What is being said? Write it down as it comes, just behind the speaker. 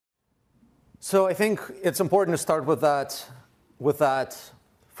So I think it's important to start with that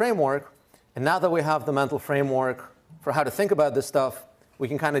framework. And now that we have the mental framework for how to think about this stuff, we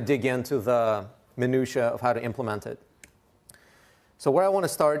can kind of dig into the minutia of how to implement it. So where I want to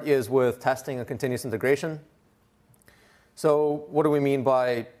start is with testing and continuous integration. So what do we mean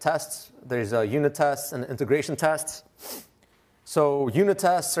by tests? There's unit tests and integration tests. So unit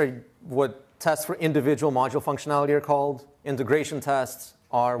tests are what tests for individual module functionality are called. Integration tests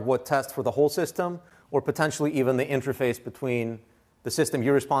are what tests for the whole system, or potentially even the interface between the system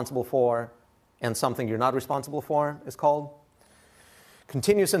you're responsible for and something you're not responsible for is called.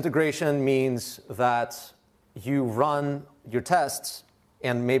 Continuous integration means that you run your tests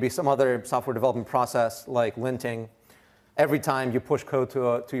and maybe some other software development process like linting every time you push code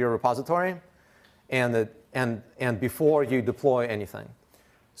to your repository and before you deploy anything.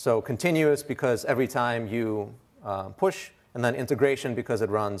 So continuous because every time you push, and then integration because it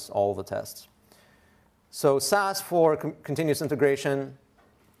runs all the tests. So SAS for continuous integration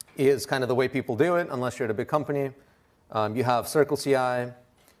is kind of the way people do it, unless you're at a big company. You have CircleCI,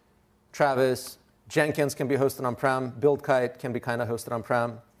 Travis, Jenkins can be hosted on-prem, Buildkite can be kind of hosted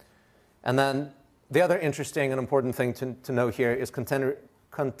on-prem. And then the other interesting and important thing to know here is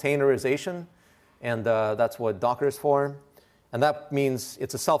containerization, and that's what Docker is for. And that means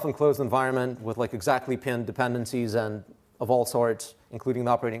it's a self-enclosed environment with like exactly pinned dependencies and of all sorts, including the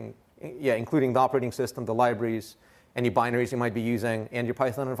operating system, the libraries, any binaries you might be using, and your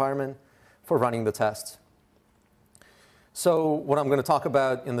Python environment for running the tests. So what I'm going to talk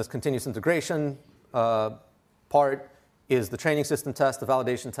about in this continuous integration part is the training system test, the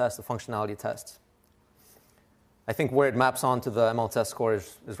validation test, the functionality tests. I think where it maps onto the ML test score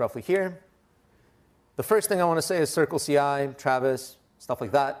is roughly here. The first thing I want to say is CircleCI, Travis, stuff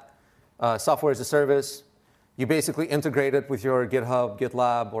like that. Software as a service. You basically integrate it with your GitHub,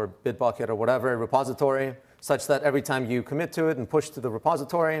 GitLab, or Bitbucket, or whatever repository, such that every time you commit to it and push to the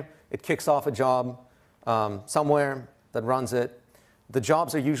repository, it kicks off a job somewhere that runs it. The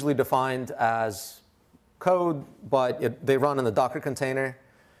jobs are usually defined as code, but they run in the Docker container.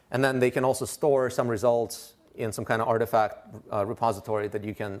 And then they can also store some results in some kind of artifact repository that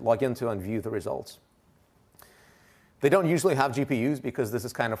you can log into and view the results. They don't usually have GPUs because this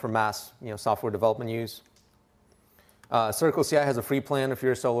is kind of for mass software development use. CircleCI has a free plan if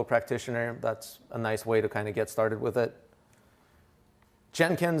you're a solo practitioner. That's a nice way to kind of get started with it.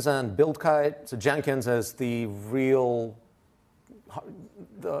 Jenkins and Buildkite. So Jenkins is the real,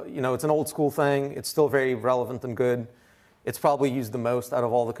 it's an old school thing. It's still very relevant and good. It's probably used the most out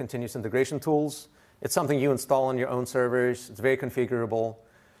of all the continuous integration tools. It's something you install on your own servers. It's very configurable.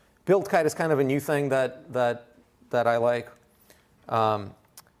 Buildkite is kind of a new thing that I like.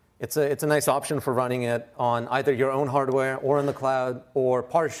 It's a nice option for running it on either your own hardware or in the cloud, or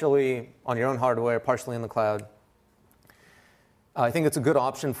partially on your own hardware, partially in the cloud. I think it's a good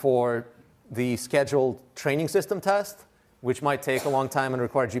option for the scheduled training system test, which might take a long time and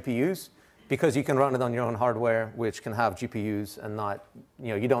require GPUs, because you can run it on your own hardware, which can have GPUs and not,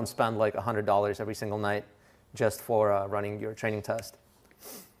 you don't spend like $100 every single night just for running your training test.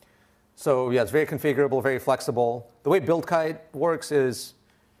 So yeah, it's very configurable, very flexible. The way Buildkite works is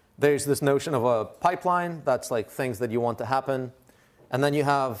there's this notion of a pipeline that's like things that you want to happen. And then you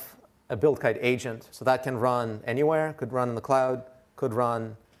have a Buildkite agent. So that can run anywhere, could run in the cloud, could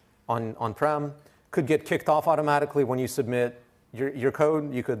run on-prem, could get kicked off automatically when you submit your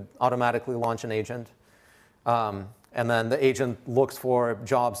code. You could automatically launch an agent. And then the agent looks for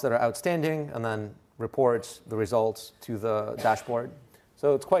jobs that are outstanding and then reports the results to the dashboard.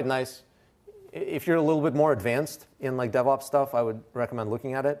 So it's quite nice. If you're a little bit more advanced in like DevOps stuff, I would recommend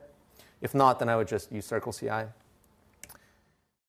looking at it. If not, then I would just use CircleCI.